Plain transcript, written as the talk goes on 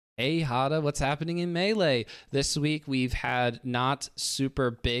Hey Hada, what's happening in Melee? This week we've had not super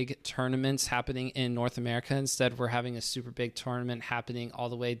big tournaments happening in North America. Instead, we're having a super big tournament happening all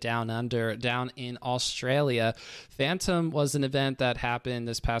the way down in Australia. Phantom was an event that happened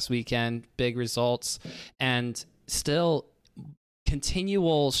this past weekend, big results, and still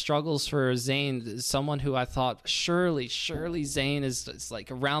continual struggles for Zain, someone who I thought surely Zain is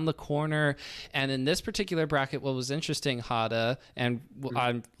like around the corner. And in this particular bracket, what was interesting, Hada, and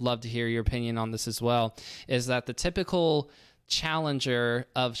I'd love to hear your opinion on this as well, is that the typical challenger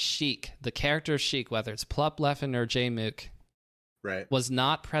of Sheik, the character of Sheik, whether it's Plup, Leffen, or Jmook, right, was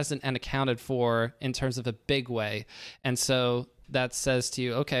not present and accounted for in terms of a big way. And so that says to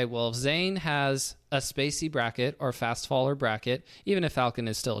you, okay, well, if Zain has a spacey bracket or fast faller bracket, even if Falcon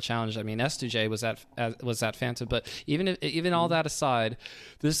is still a challenge. I mean, S2J was at Phantom, but even all that aside,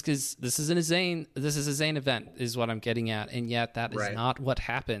 this is a Zain event is what I'm getting at, and yet that is not what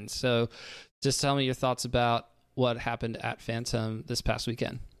happened. So, just tell me your thoughts about what happened at Phantom this past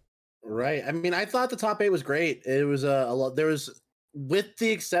weekend. Right. I mean, I thought the top 8 was great. It was a lot. There was, with the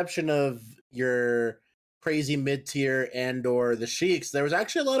exception of your crazy mid-tier and or the Sheiks, there was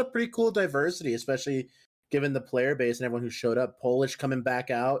actually a lot of pretty cool diversity, especially given the player base and everyone who showed up. Polish coming back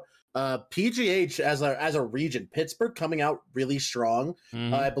out, PGH as a region, Pittsburgh coming out really strong.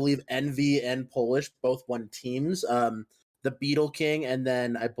 I believe Envy and Polish both won teams. The Beetle King, and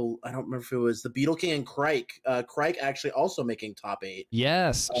then I don't remember if it was the Beetle King and Crike. Crike actually also making top 8.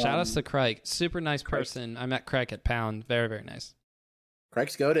 Yes, shout outs to Crike, super nice person. I met Crike at Pound, very very nice.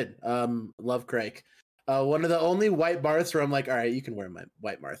 Crike's goated. Love Crike. One of the only white Marths where I'm like, all right, you can wear my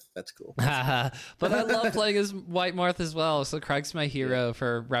white Marth. That's cool. But I love playing as white Marth as well. So Crike's my hero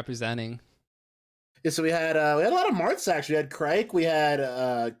for representing. Yeah, so we had a lot of Marths actually. We had Crike, we had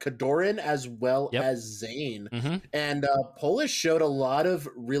Kadoran as well as Zain, and Polish showed a lot of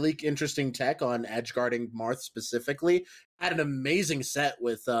really interesting tech on edge guarding Marth specifically. Had an amazing set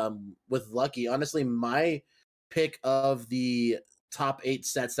with Lucky. Honestly, my pick of the top 8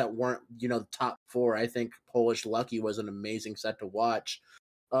 sets that weren't, the top 4, I think Polish Lucky was an amazing set to watch.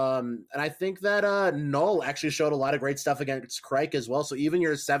 And I think that Null actually showed a lot of great stuff against Crike as well. So even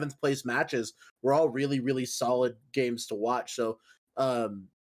your 7th place matches were all really, really solid games to watch. So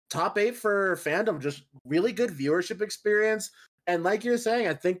top 8 for Phantom, just really good viewership experience. And like you're saying,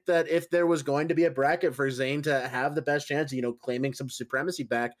 I think that if there was going to be a bracket for Zain to have the best chance, claiming some supremacy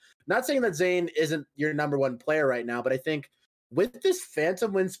back, not saying that Zain isn't your number 1 player right now, but I think with this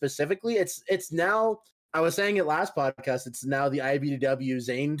Phantom win specifically, it's now, I was saying it last podcast, it's now the IBDW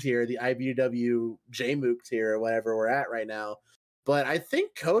Zain tier, the IBDW Jmook tier, or whatever we're at right now. But I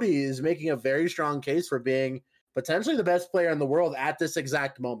think Cody is making a very strong case for being potentially the best player in the world at this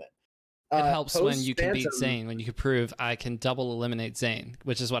exact moment. It helps when you can beat Zain, when you can prove I can double eliminate Zain,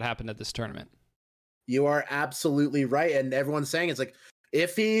 which is what happened at this tournament. You are absolutely right. And everyone's saying it's like,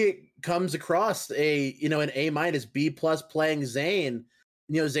 if he comes across an A- B+ playing Zain,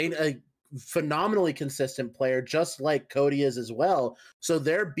 Zain, a phenomenally consistent player, just like Cody is as well. So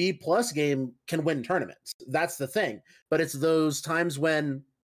their B+ game can win tournaments. That's the thing. But it's those times when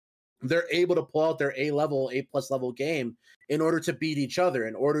they're able to pull out their A+ level game in order to beat each other,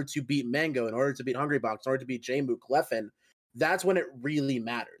 in order to beat Mango, in order to beat Hungrybox, in order to beat Jmook, Leffen. That's when it really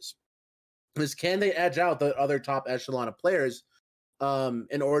matters. Because can they edge out the other top echelon of players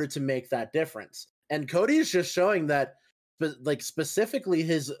in order to make that difference? And Cody is just showing that, specifically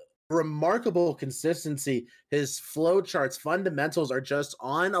his remarkable consistency, his flow charts, fundamentals are just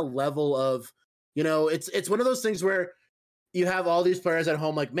on a level of, it's one of those things where you have all these players at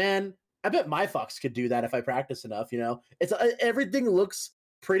home like, man, I bet my Fox could do that if I practice enough. It's everything looks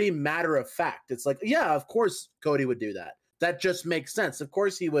pretty matter of fact. It's like, yeah, of course Cody would do that. That just makes sense. Of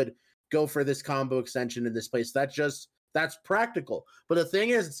course he would go for this combo extension in this place. That's practical. But the thing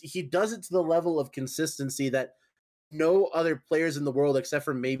is, he does it to the level of consistency that no other players in the world, except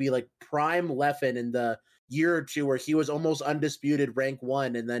for maybe like Prime Leffen in the year or two where he was almost undisputed rank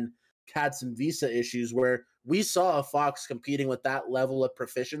 1 and then had some visa issues, where we saw a Fox competing with that level of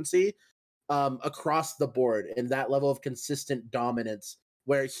proficiency across the board and that level of consistent dominance,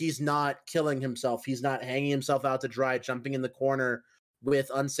 where he's not killing himself. He's not hanging himself out to dry, jumping in the corner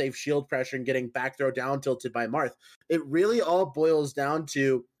with unsafe shield pressure and getting back throw down tilted by Marth. It really all boils down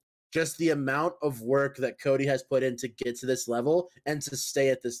to just the amount of work that Cody has put in to get to this level and to stay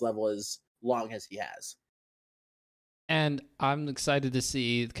at this level as long as he has. And I'm excited to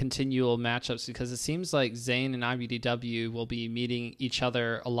see continual matchups, because it seems like Zain and IBDW will be meeting each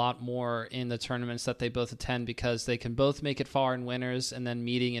other a lot more in the tournaments that they both attend, because they can both make it far in winners and then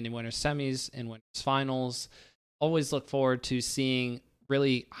meeting in winners semis and winners finals. Always look forward to seeing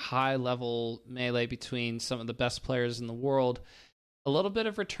really high level melee between some of the best players in the world. A little bit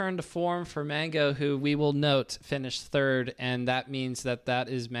of return to form for Mango, who we will note finished third, and that means that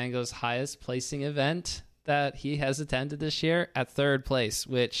is Mango's highest placing event that he has attended this year, at third place,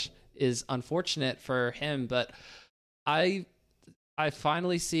 which is unfortunate for him. But I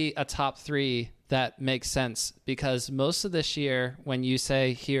finally see a top three that makes sense, because most of this year, when you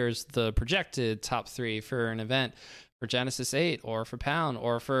say here's the projected top three for an event, for Genesis 8 or for Pound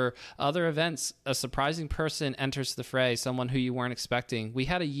or for other events, a surprising person enters the fray, someone who you weren't expecting. We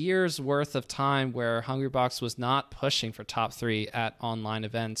had a year's worth of time where Hungrybox was not pushing for top three at online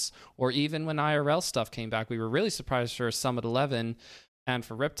events, or even when IRL stuff came back. We were really surprised for Summit 11 and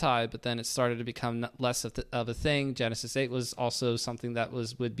for Riptide, but then it started to become less of a thing. Genesis 8 was also something that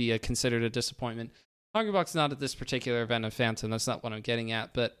would be considered a disappointment. Hungrybox not at this particular event of Phantom. That's not what I'm getting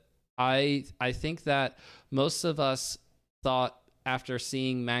at, but I think that most of us thought, after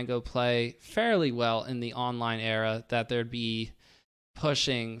seeing Mango play fairly well in the online era, that there'd be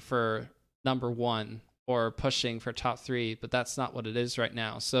pushing for number one or pushing for top three, but that's not what it is right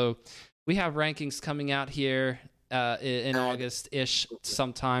now. So we have rankings coming out here in August-ish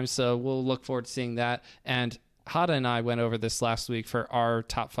sometime, so we'll look forward to seeing that. And Hada and I went over this last week for our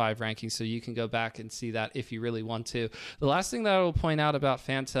top 5 rankings, so you can go back and see that if you really want to. The last thing that I will point out about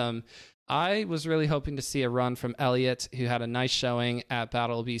Phantom, I was really hoping to see a run from Elliot, who had a nice showing at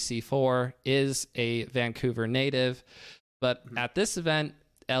Battle BC4, is a Vancouver native. But at this event,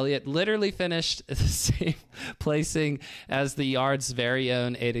 Elliot literally finished the same placing as the Yard's very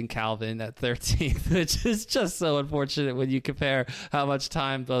own Aiden Calvin at 13th, which is just so unfortunate when you compare how much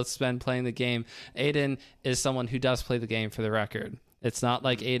time both spend playing the game. Aiden is someone who does play the game, for the record. It's not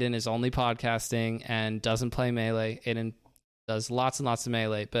like Aiden is only podcasting and doesn't play Melee. Aiden does lots and lots of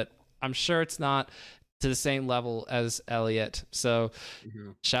Melee, but I'm sure it's not to the same level as Elliot. So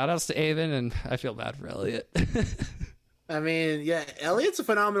shout outs to Aiden, and I feel bad for Elliot. I mean, yeah, Elliot's a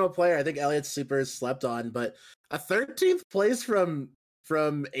phenomenal player. I think Elliot's super slept on, but a 13th place from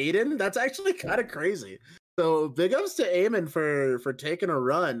Aiden, that's actually kind of crazy. So big ups to Eamon for taking a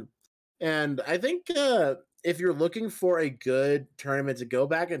run. And I think if you're looking for a good tournament to go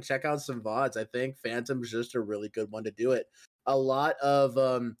back and check out some VODs, I think Phantom's just a really good one to do it. A lot of,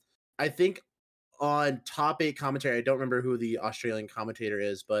 I think on Top 8 commentary, I don't remember who the Australian commentator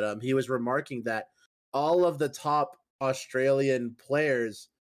is, but he was remarking that all of the top Australian players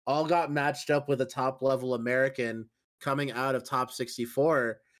all got matched up with a top level American coming out of top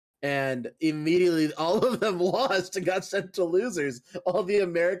 64, and immediately all of them lost and got sent to losers. All the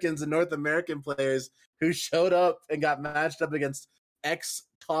Americans and North American players who showed up and got matched up against ex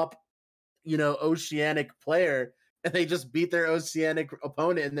top, Oceanic player, and they just beat their Oceanic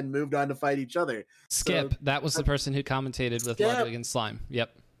opponent and then moved on to fight each other. Skip, that was the person who commentated with Ludwig and Slime.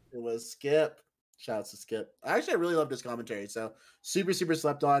 Yep. It was Skip. Shouts to Skip. Actually, I really loved his commentary. So super, super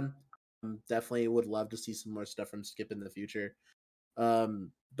slept on. Definitely would love to see some more stuff from Skip in the future.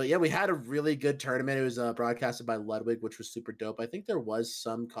 But yeah, we had a really good tournament. It was broadcasted by Ludwig, which was super dope. I think there was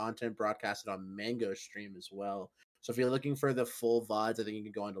some content broadcasted on Mango stream as well. So if you're looking for the full VODs, I think you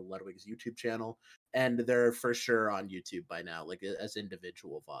can go onto Ludwig's YouTube channel, and they're for sure on YouTube by now, like as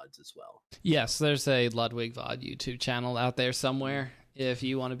individual VODs as well. Yes, there's a Ludwig VOD YouTube channel out there somewhere. If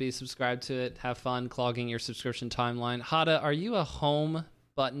you want to be subscribed to it, have fun clogging your subscription timeline. Hada, are you a home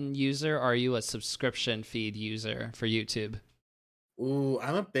button user, or are you a subscription feed user for YouTube? Ooh,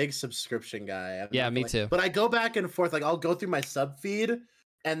 I'm a big subscription guy. Yeah, me too. But I go back and forth. Like, I'll go through my sub feed,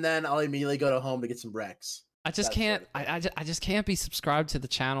 and then I'll immediately go to home to get some Rex. I just can't. I just can't be subscribed to the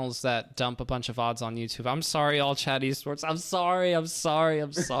channels that dump a bunch of VODs on YouTube. I'm sorry, All Chat Esports. I'm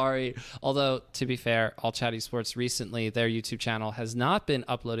sorry. Although, to be fair, All Chat Esports recently, their YouTube channel has not been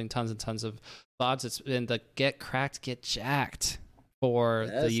uploading tons and tons of VODs. It's been the Get Cracked, Get Jacked for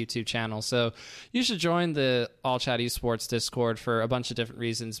the YouTube channel. So you should join the All Chat Esports Discord for a bunch of different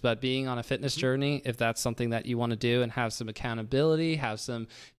reasons. But being on a fitness journey, if that's something that you want to do and have some accountability, have some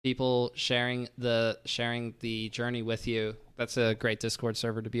people sharing the journey with you, that's a great Discord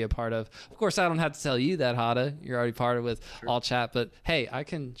server to be a part of. Of course, I don't have to tell you that, Hada. You're already part of with All Chat. But hey, I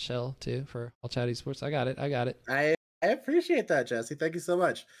can chill too for All Chat Esports. I got it. I appreciate that, Jesse. Thank you so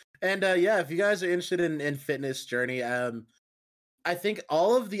much. And yeah, if you guys are interested in fitness journey, I think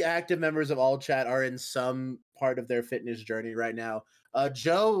all of the active members of All Chat are in some part of their fitness journey right now.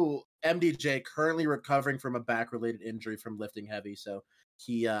 Joe MDJ currently recovering from a back-related injury from lifting heavy, so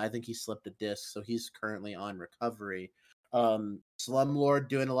I think he slipped a disc, so he's currently on recovery. Slumlord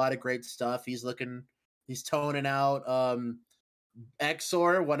doing a lot of great stuff. He's toning out.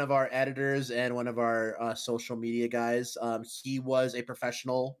 Exor, one of our editors and one of our social media guys, he was a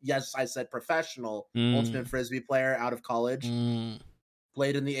professional. Yes, I said professional ultimate frisbee player out of college.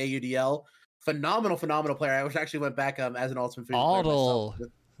 Played in the AUDL. Phenomenal player. I actually went back as an ultimate frisbee player myself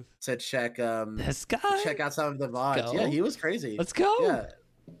to check this guy, check out some of the VODs. Yeah, he was crazy. Let's go. Yeah,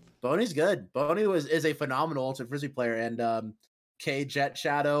 Boney's good. Boney is a phenomenal ultimate frisbee player, and K Jet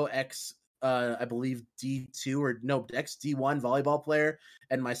Shadow X. I believe D2 or no XD1 volleyball player,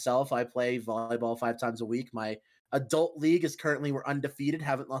 and myself, I play volleyball 5 times a week. My adult league is currently, we're undefeated,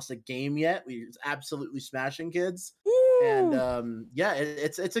 haven't lost a game yet. We're absolutely smashing kids. Woo! And yeah,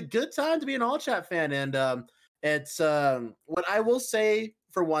 it's a good time to be an All Chat fan. And it's what I will say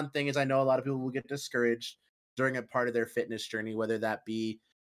for one thing is I know a lot of people will get discouraged during a part of their fitness journey, whether that be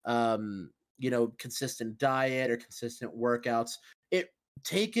consistent diet or consistent workouts.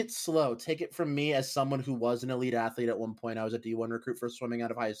 Take it slow. Take it from me as someone who was an elite athlete at one point. I was a D1 recruit for swimming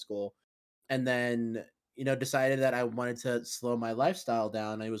out of high school, and then decided that I wanted to slow my lifestyle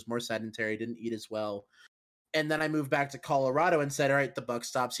down. I was more sedentary, didn't eat as well, and then I moved back to Colorado and said, all right, the buck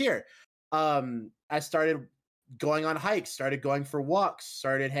stops here. I started going on hikes, started going for walks,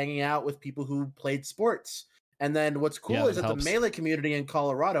 started hanging out with people who played sports. And then what's cool is that the Melee community in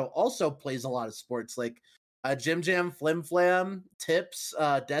Colorado also plays a lot of sports, like Jim Jam, Flim Flam, Tips,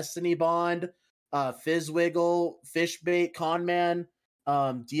 Destiny Bond, Fizzwiggle, Fishbait, Conman,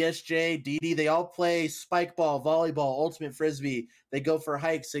 DSJ, DD. They all play spike ball, volleyball, ultimate frisbee. They go for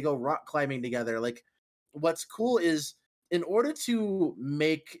hikes. They go rock climbing together. Like, what's cool is in order to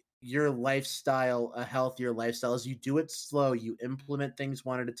make your lifestyle a healthier lifestyle is you do it slow. You implement things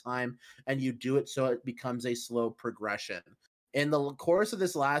one at a time, and you do it so it becomes a slow progression. In the course of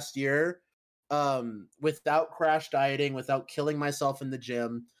this last year, without crash dieting, without killing myself in the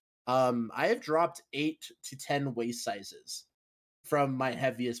gym, I have dropped 8 to 10 waist sizes from my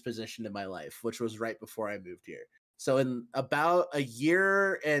heaviest position in my life, which was right before I moved here. So in about a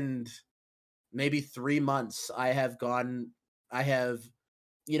year and maybe 3 months, I have thrown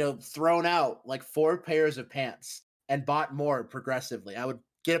out like 4 pairs of pants and bought more progressively. I would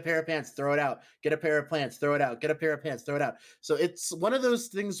get a pair of pants, throw it out, get a pair of pants, throw it out, get a pair of pants, throw it out. So it's one of those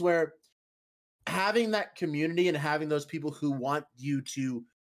things where having that community and having those people who want you to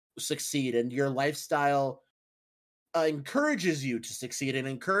succeed and your lifestyle encourages you to succeed and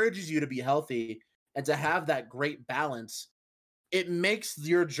encourages you to be healthy and to have that great balance, it makes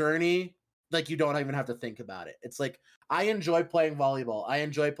your journey like you don't even have to think about it. It's like, I enjoy playing volleyball. I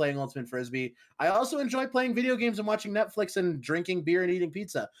enjoy playing ultimate frisbee. I also enjoy playing video games and watching Netflix and drinking beer and eating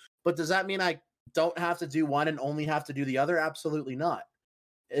pizza. But does that mean I don't have to do one and only have to do the other? Absolutely not.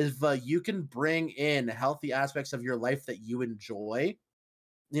 If you can bring in healthy aspects of your life that you enjoy,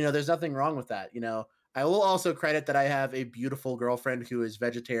 there's nothing wrong with that. I will also credit that I have a beautiful girlfriend who is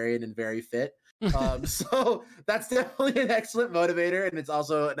vegetarian and very fit. So that's definitely an excellent motivator. And it's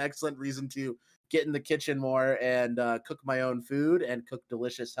also an excellent reason to get in the kitchen more and cook my own food and cook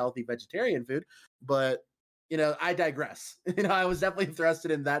delicious, healthy vegetarian food. But, I digress. I was definitely thrusted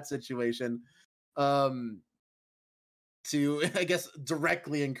in that situation. To, I guess,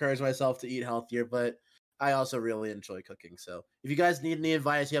 directly encourage myself to eat healthier, but I also really enjoy cooking. So if you guys need any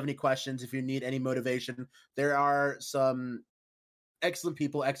advice, you have any questions, if you need any motivation, there are some excellent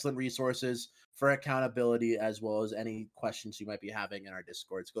people, excellent resources for accountability, as well as any questions you might be having in our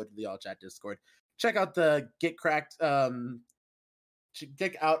Discords. Go to the All Chat Discord. Check out the Get Cracked,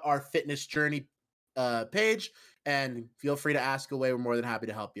 check out our fitness journey page, and feel free to ask away. We're more than happy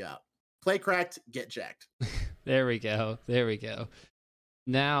to help you out. Play cracked, get jacked. There we go.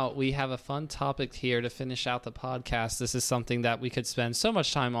 Now we have a fun topic here to finish out the podcast. This is something that we could spend so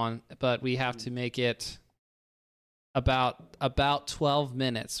much time on, but we have to make it about 12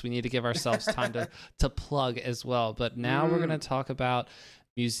 minutes. We need to give ourselves time to plug as well. But now we're going to talk about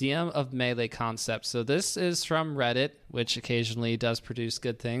Museum of Melee concepts. So this is from Reddit, which occasionally does produce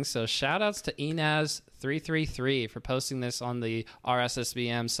good things. So shout outs to Enaz333 for posting this on the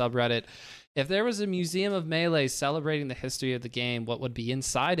RSSBM subreddit. If there was a Museum of Melee celebrating the history of the game, what would be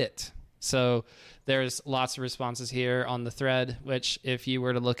inside it? So there's lots of responses here on the thread, which if you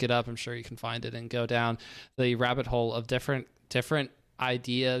were to look it up, I'm sure you can find it and go down the rabbit hole of different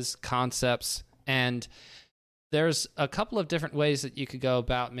ideas, concepts, and there's a couple of different ways that you could go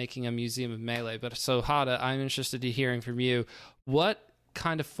about making a Museum of Melee. But so Hada, I'm interested in hearing from you. What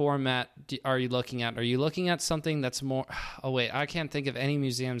kind of format are you looking at? Are you looking at something that's more? Oh wait, I can't think of any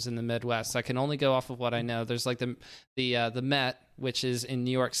museums in the Midwest. I can only go off of what I know. There's like the Met, which is in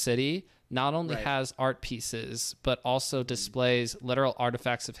New York City. Not only has art pieces, but also displays literal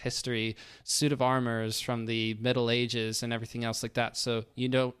artifacts of history, suit of armors from the Middle Ages and everything else like that. So you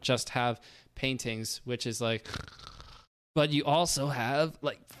don't just have paintings, which is like, but you also have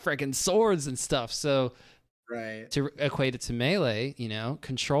like friggin' swords and stuff. So to equate it to Melee,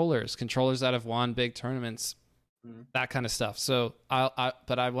 controllers that have won big tournaments, that kind of stuff. So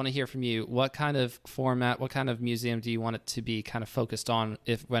but I want to hear from you. What kind of format, what kind of museum do you want it to be kind of focused on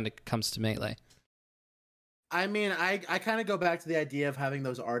when it comes to Melee? I mean, I kind of go back to the idea of having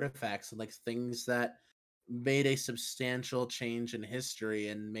those artifacts and like things that made a substantial change in history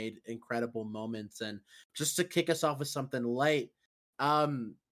and made incredible moments. And just to kick us off with something light,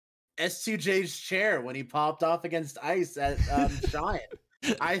 S2J's chair when he popped off against Ice at Shine.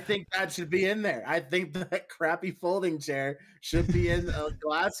 I think that should be in there. I think that crappy folding chair should be in a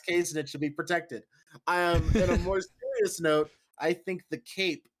glass case and it should be protected. In a more serious note, I think the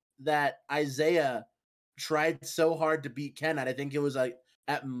cape that Isaiah tried so hard to beat Ken at, I think it was like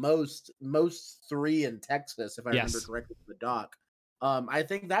at most 3 in Texas, if I remember correctly, from the doc. I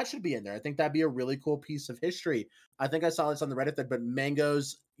think that should be in there. I think that'd be a really cool piece of history. I think I saw this on the Reddit thread, but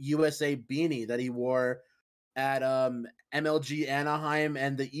Mango's USA beanie that he wore at MLG Anaheim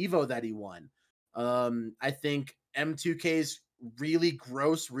and the Evo that he won. I think M2K's really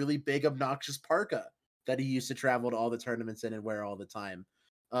gross, really big, obnoxious parka that he used to travel to all the tournaments in and wear all the time.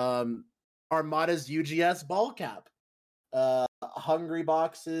 Armada's UGS ball cap. Hungry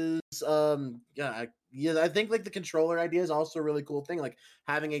boxes. I think like the controller idea is also a really cool thing. Like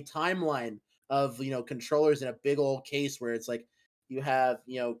having a timeline of controllers in a big old case where it's like you have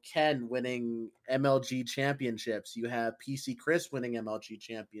Ken winning MLG championships, you have PC Chris winning MLG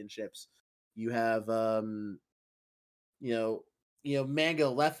championships, you have Mango,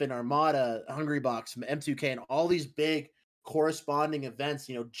 Leffen, Armada, Hungry Box, M2K, and all these big corresponding events.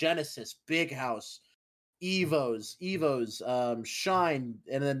 Genesis, Big House, Evos, Shine,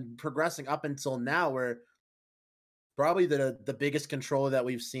 and then progressing up until now, where probably the biggest controller that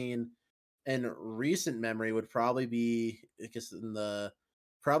we've seen in recent memory would probably be, I guess,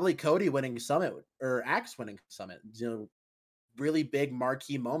 probably Cody winning Summit or Axe winning Summit. Really big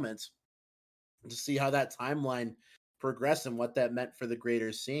marquee moments to see how that timeline progressed and what that meant for the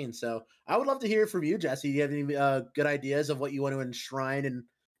greater scene. So I would love to hear from you, Jesse. Do you have any good ideas of what you want to enshrine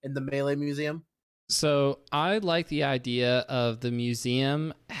in the Melee Museum? So I like the idea of the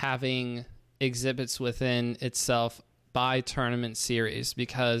museum having exhibits within itself by tournament series,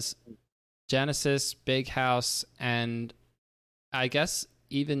 because Genesis, Big House, and I guess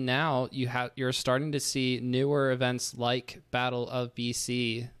even now you're starting to see newer events like Battle of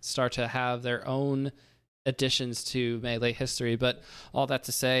BC start to have their own additions to Melee history. But all that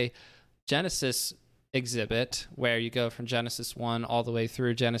to say, Genesis exhibit, where you go from Genesis 1 all the way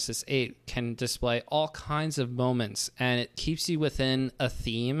through Genesis 8, can display all kinds of moments, and it keeps you within a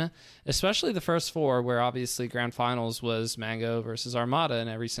theme, especially the first 4, where obviously Grand Finals was Mango versus Armada in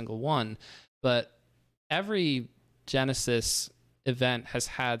every single one. But every Genesis event has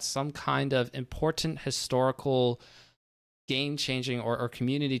had some kind of important historical game-changing or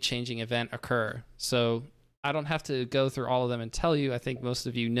community-changing event occur. So I don't have to go through all of them and tell you. I think most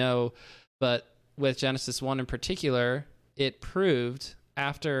of you know, but with Genesis 1 in particular, it proved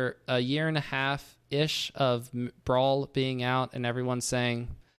after a year and a half-ish of Brawl being out and everyone saying,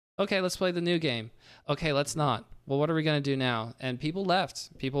 okay, let's play the new game. Okay, let's not. Well, what are we going to do now? And people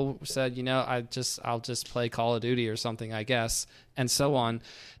left. People said, I'll just play Call of Duty or something, I guess, and so on.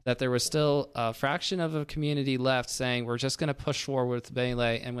 That there was still a fraction of a community left saying, we're just going to push forward with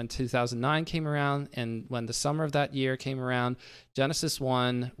Melee. And when 2009 came around, and when the summer of that year came around, Genesis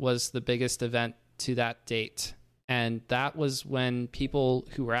 1 was the biggest event to that date. And that was when people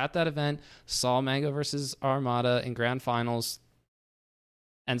who were at that event saw Mango versus Armada in Grand Finals,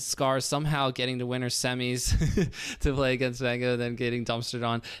 and Scar somehow getting to winner semis to play against Mango, then getting dumpstered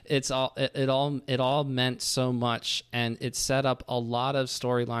on. It all meant so much, and it set up a lot of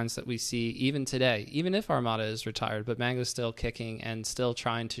storylines that we see even today, even if Armada is retired, but Mango's still kicking and still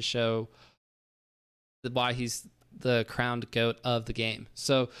trying to show why he's the crowned GOAT of the game.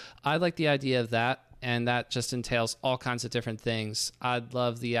 So I like the idea of that, and that just entails all kinds of different things. I'd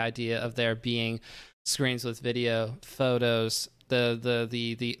love the idea of there being screens with video, photos,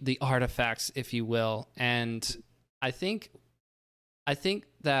 the artifacts, if you will. And I think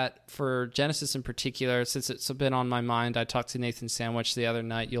that for Genesis in particular, since it's been on my mind, I talked to Nathan Sandwich the other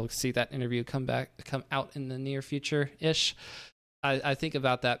night. You'll see that interview come out in the near future ish. I think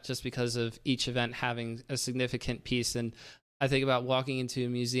about that just because of each event having a significant piece. And I think about walking into a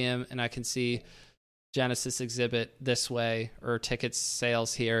museum and I can see Genesis exhibit this way or tickets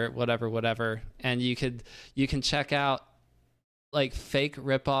sales here, whatever. And you can check out like fake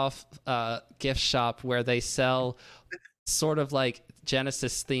ripoff gift shop where they sell sort of like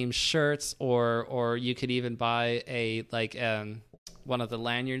Genesis themed shirts, or you could even buy a like one of the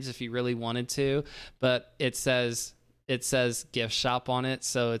lanyards if you really wanted to, but it says gift shop on it,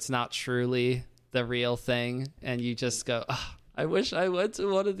 so it's not truly the real thing, and you just go, oh, I wish I went to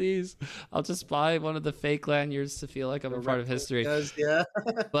one of these. I'll just buy one of the fake lanyards to feel like I'm a part of history. Yeah.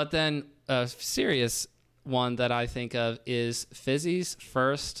 But then a serious one that I think of is Fizzy's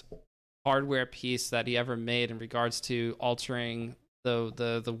first hardware piece that he ever made in regards to altering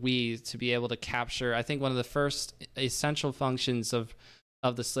the Wii to be able to capture. I think one of the first essential functions of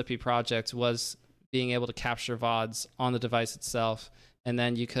the Slippy project was being able to capture VODs on the device itself, and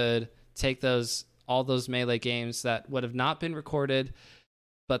then you could take all those Melee games that would have not been recorded,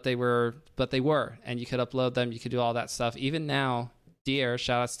 but they were, and you could upload them. You could do all that stuff. Even now, Deer,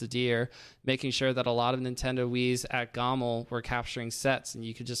 shoutouts to Deer, making sure that a lot of Nintendo Wiis at GOML were capturing sets, and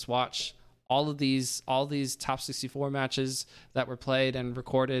you could just watch all these top 64 matches that were played and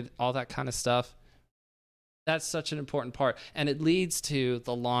recorded, all that kind of stuff. That's such an important part, and it leads to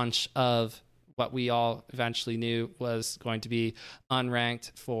the launch of what we all eventually knew was going to be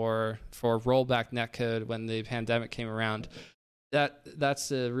unranked for rollback netcode when the pandemic came around.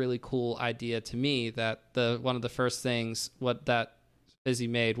 That's a really cool idea to me, that one of the first things that Fizzy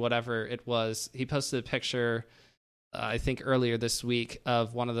made, whatever it was, he posted a picture I think earlier this week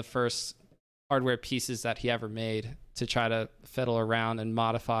of one of the first hardware pieces that he ever made to try to fiddle around and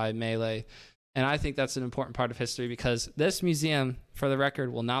modify Melee. And I think that's an important part of history, because this museum, for the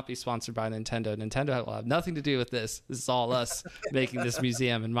record, will not be sponsored by Nintendo. Nintendo will have nothing to do with this. This is all us making this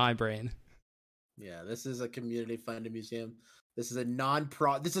museum in my brain. Yeah, this is a community-funded museum. This is a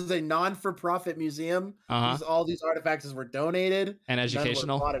non-for-profit museum. Uh-huh. All these artifacts were donated and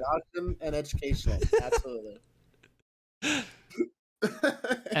educational. Bought at auction and educational. Absolutely.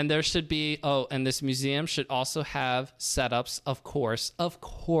 And there should be and this museum should also have setups, of course.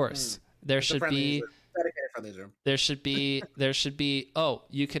 There should be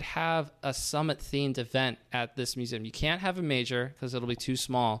you could have a Summit themed event at this museum. You can't have a major because it'll be too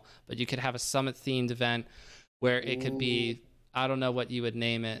small, but you could have a Summit themed event where it could be, I don't know what you would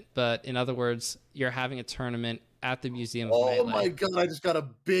name it, but in other words, you're having a tournament at the Museum of Melee. Oh my god, I just got a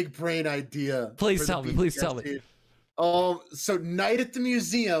big brain idea. Please tell me. So Night at the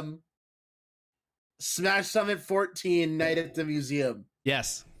Museum, Smash Summit 14, Night at the Museum.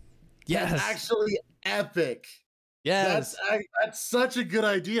 Yes. That's actually epic. Yes. That's such a good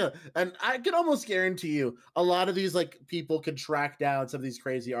idea. And I can almost guarantee you a lot of these like people could track down some of these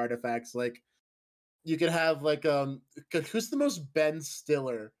crazy artifacts. Like you could have like who's the most Ben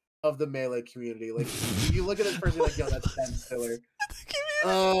Stiller of the Melee community? Like you look at this person like, yo, that's Ben Stiller.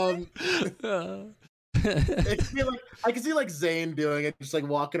 I can see like Zane doing it, just like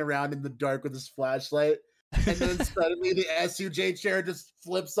walking around in the dark with his flashlight. And then suddenly the SUJ chair just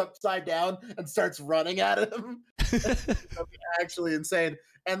flips upside down and starts running at him. That'd be actually insane.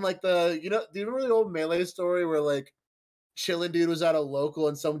 And like do you remember the old Melee story where like Chillin' Dude was at a local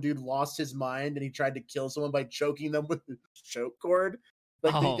and some dude lost his mind and he tried to kill someone by choking them with the choke cord?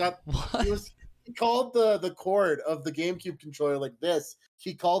 Like he called the cord of the GameCube controller like this.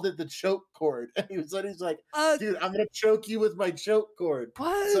 He called it the choke cord. And he's like, dude, I'm going to choke you with my choke cord.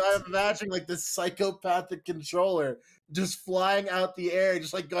 What? So I'm imagining like this psychopathic controller just flying out the air,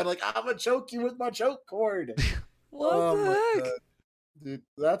 just like going like, I'm going to choke you with my choke cord. What the heck? God. Dude,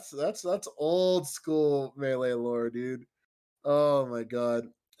 that's old school Melee lore, dude. Oh my god.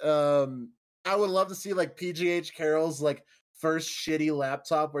 I would love to see like PGH Carroll's like first shitty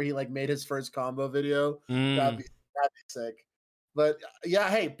laptop where he like made his first combo video. That'd be sick. But yeah,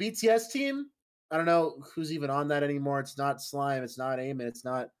 hey, BTS team. I don't know who's even on that anymore. It's not Slime. It's not Eamon. It's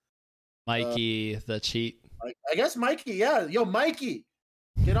not Mikey the cheat. I guess Mikey. Yeah, yo, Mikey,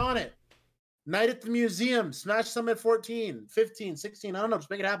 get on it. Night at the Museum, Smash Summit 14, 15, 16. I don't know. Just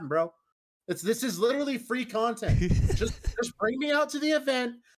make it happen, bro. This is literally free content. just bring me out to the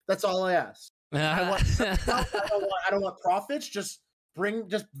event. That's all I ask. I don't want profits. Just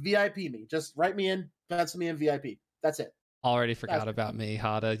VIP me. Just write me in, pencil me in VIP. That's it. Already forgot about me,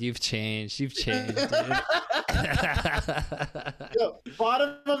 Hada. You've changed, dude. Yo,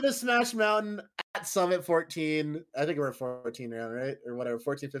 bottom of the Smash Mountain at Summit 14. I think we're at 14 now, right? Or whatever,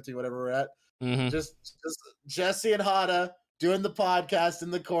 14, 15, whatever we're at. Mm-hmm. Just Jesse and Hada doing the podcast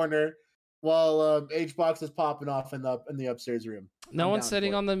in the corner. while HBox is popping off in the upstairs room. No one's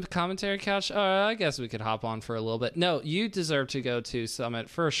sitting on the commentary couch. I guess we could hop on for a little bit. No, you deserve to go to Summit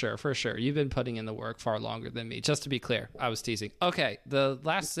for sure, for sure. You've been putting in the work far longer than me. Just to be clear, I was teasing. Okay, the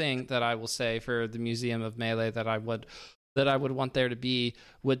last thing that I will say for the Museum of Melee that I would want there to be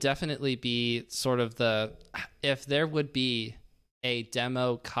would definitely be sort of if there would be a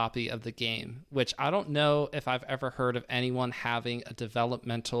demo copy of the game, which I don't know if I've ever heard of anyone having a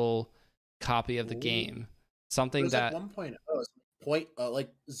developmental copy of the game. Something that like 1.0, like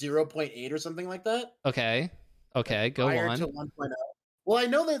 0.8 or something like that. Okay, go on. To 1.0. Well, I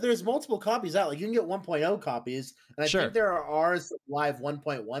know that there's multiple copies out. Like you can get 1.0 copies, and I think there are live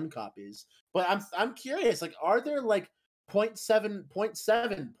 1.1 copies. But I'm curious, like, are there like 0.7,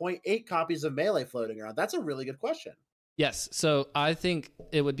 0.7, 0.8 copies of Melee floating around? That's a really good question. Yes, so I think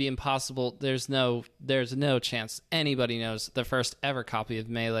it would be impossible. There's no chance anybody knows the first ever copy of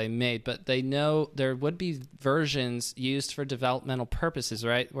Melee made, but they know there would be versions used for developmental purposes,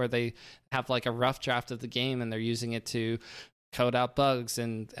 right? Where they have like a rough draft of the game and they're using it to code out bugs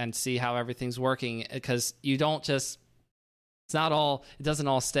and see how everything's working, because you don't just it doesn't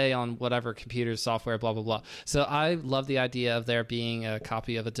all stay on whatever computer software, blah, blah, blah. So I love the idea of there being a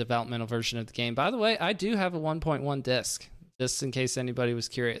copy of a developmental version of the game. By the way, I do have a 1.1 disc, just in case anybody was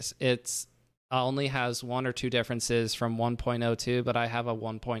curious. It only has one or two differences from 1.02, but I have a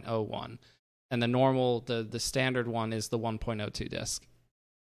 1.01. And the standard one is the 1.02 disc.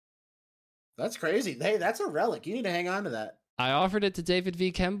 That's crazy. Hey, that's a relic. You need to hang on to that. I offered it to David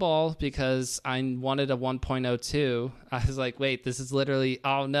V. Kemball because I wanted a 1.02. I was like, wait, this is literally,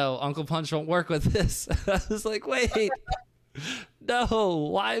 oh no, Uncle Punch won't work with this. I was like, wait, no,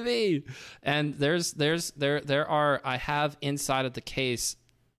 why me? And I have inside of the case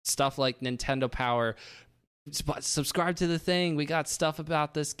stuff like Nintendo Power. Subscribe to the thing. We got stuff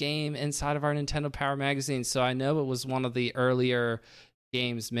about this game inside of our Nintendo Power magazine. So I know it was one of the earlier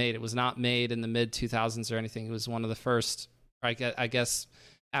games made. It was not made in the mid 2000s or anything. It was one of the first. I guess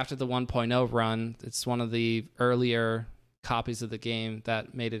after the 1.0 run, it's one of the earlier copies of the game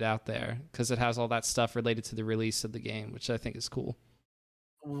that made it out there because it has all that stuff related to the release of the game, which I think is cool.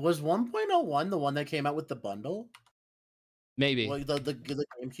 Was 1.01 the one that came out with the bundle? Maybe. Like the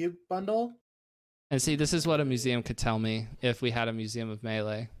GameCube bundle? And see, this is what a museum could tell me if we had a Museum of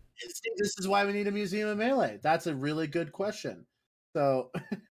Melee. This is why we need a Museum of Melee. That's a really good question. So...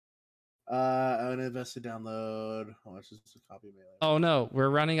 I'm gonna invest to download. How much is a copy of Melee? Oh no, we're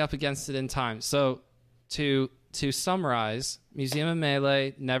running up against it in time. So to summarize, Museum of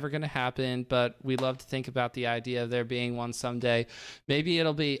Melee never gonna happen, but we love to think about the idea of there being one someday. Maybe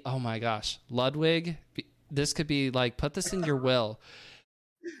it'll be, oh my gosh, Ludwig. This could be like, put this in your will.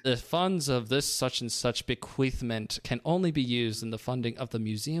 The funds of this such and such bequeathment can only be used in the funding of the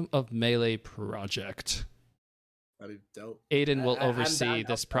Museum of Melee project. That'd be dope. Aiden will oversee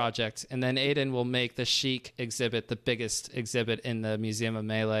this project, and then Aiden will make the Sheik exhibit the biggest exhibit in the Museum of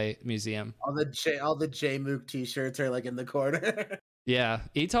Melee museum. All the Jmook t-shirts are like in the corner. Yeah,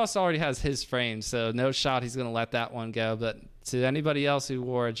 Etos already has his frame, so no shot he's going to let that one go. But to anybody else who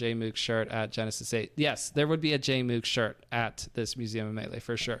wore a Jmook shirt at Genesis 8, yes, there would be a Jmook shirt at this Museum of Melee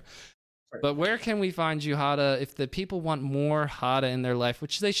for sure. Right. But where can we find you, Hada, if the people want more Hada in their life,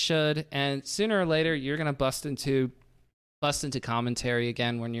 which they should, and sooner or later you're going to bust into commentary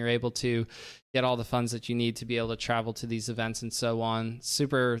again when you're able to get all the funds that you need to be able to travel to these events and so on.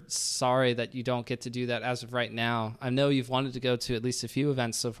 Super sorry that you don't get to do that as of right now. I know you've wanted to go to at least a few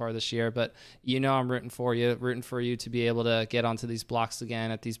events so far this year, but I'm rooting for you to be able to get onto these blocks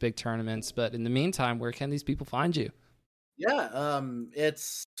again at these big tournaments. But in the meantime, where can these people find you? Yeah,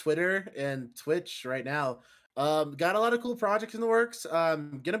 it's Twitter and Twitch right now. Got a lot of cool projects in the works.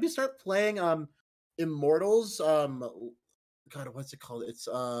 Gonna start playing Immortals. God, what's it called? It's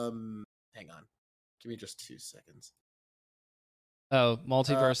hang on, give me just 2 seconds. Oh,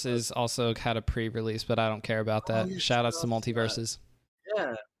 Multiverses also had a pre-release, but I don't care about that. Yeah, shout outs to Multiverses.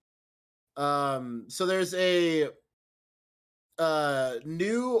 Yeah. So there's a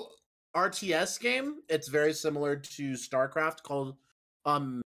new RTS game. It's very similar to StarCraft called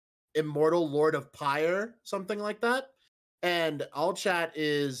Immortal Lord of Pyre, something like that. And All Chat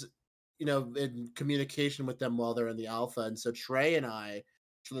is, in communication with them while they're in the alpha. And so Trey and I,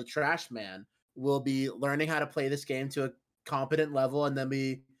 so the Trash Man, will be learning how to play this game to a competent level and then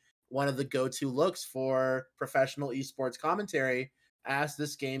be one of the go-to looks for professional esports commentary as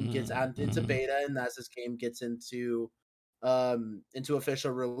this game gets out into beta and as this game gets into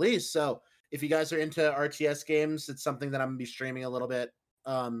official release. So if you guys are into RTS games, it's something that I'm gonna be streaming a little bit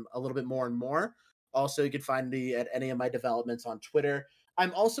more and more. Also, you can find me at any of my developments on Twitter.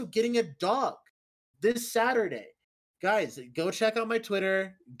 I'm also getting a dog this Saturday. Guys, go check out my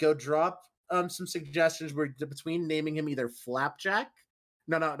Twitter. Go drop some suggestions. We're between naming him either Flapjack.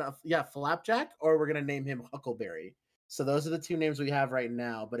 No. Yeah, Flapjack, or we're gonna name him Huckleberry. So those are the two names we have right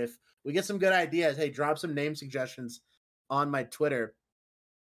now. But if we get some good ideas, hey, drop some name suggestions on my Twitter.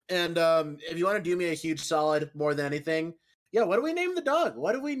 And if you want to do me a huge solid more than anything, yeah, what do we name the dog?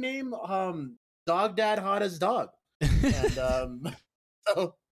 What do we name Dog Dad Hada's dog? And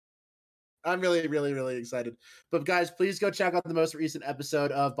so I'm really, really, really excited. But guys, please go check out the most recent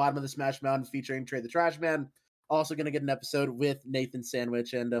episode of Bottom of the Smash Mountain featuring Trey the Trash Man. Also going to get an episode with Nathan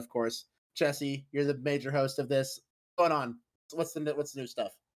Sandwich, and of course, Jesse, you're the major host of this. What's going on? What's the new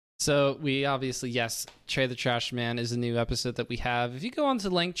stuff? So we obviously, yes, Trey the Trash Man is a new episode that we have. If you go onto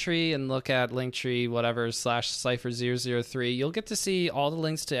Linktree and look at Linktree, whatever, /Cypher003, you'll get to see all the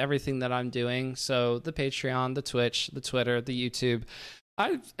links to everything that I'm doing. So the Patreon, the Twitch, the Twitter, the YouTube.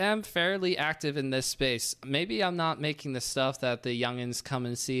 I am fairly active in this space. Maybe I'm not making the stuff that the youngins come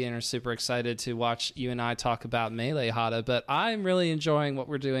and see and are super excited to watch you and I talk about Melee Hada, but I'm really enjoying what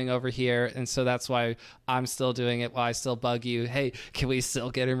we're doing over here, and so that's why I'm still doing it, why I still bug you. Hey, can we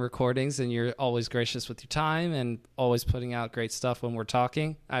still get in recordings? And you're always gracious with your time and always putting out great stuff when we're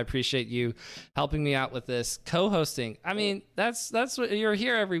talking. I appreciate you helping me out with this co-hosting. I mean, that's what you're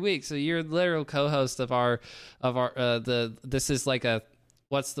here every week, so you're the literal co-host of our this is like a,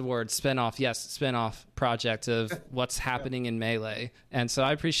 what's the word? Spinoff. Yes, spinoff project of what's happening in Melee. And so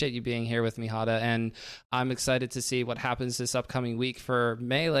I appreciate you being here with me, Hada. And I'm excited to see what happens this upcoming week for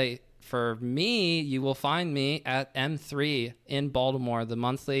Melee. For me, you will find me at M3 in Baltimore, the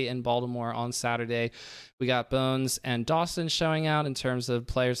monthly in Baltimore on Saturday. We got Bones and Dawson showing out in terms of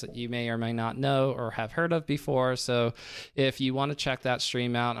players that you may or may not know or have heard of before. So if you want to check that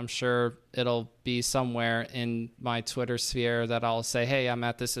stream out, I'm sure it'll be somewhere in my Twitter sphere that I'll say, hey, I'm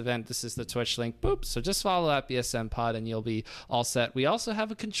at this event. This is the Twitch link. Boop. So just follow at BSM Pod and you'll be all set. We also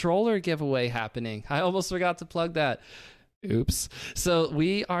have a controller giveaway happening. I almost forgot to plug that. Oops. So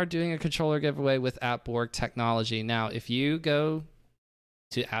we are doing a controller giveaway with @Borg Technology. Now, if you go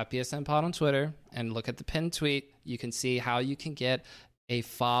to @BSM Pod on Twitter and look at the pinned tweet, you can see how you can get a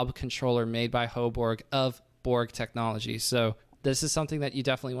fob controller made by Hoborg of Borg Technology. So this is something that you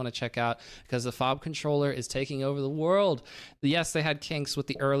definitely want to check out because the fob controller is taking over the world. Yes, they had kinks with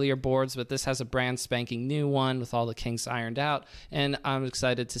the earlier boards, but this has a brand spanking new one with all the kinks ironed out, and I'm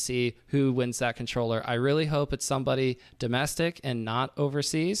excited to see who wins that controller. I really hope it's somebody domestic and not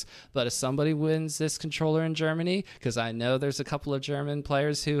overseas, but if somebody wins this controller in Germany, because I know there's a couple of German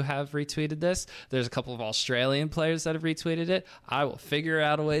players who have retweeted this, there's a couple of Australian players that have retweeted it, I will figure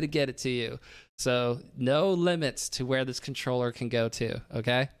out a way to get it to you. So no limits to where this controller can go to,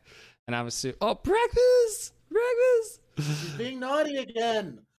 okay? And I'm assuming, breakfast! She's being naughty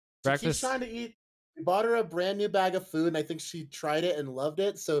again. She keeps trying to eat. We bought her a brand new bag of food, and I think she tried it and loved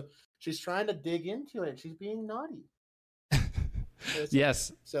it. So she's trying to dig into it. She's being naughty.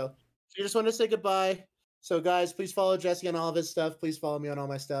 Yes. So she just wanted to say goodbye. So guys, please follow Jesse on all of his stuff. Please follow me on all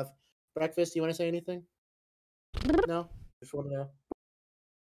my stuff. Breakfast, you want to say anything? No? Just want to know.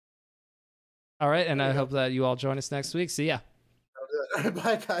 All right, and I hope that you all join us next week. See ya.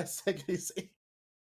 Bye, guys. Take it easy.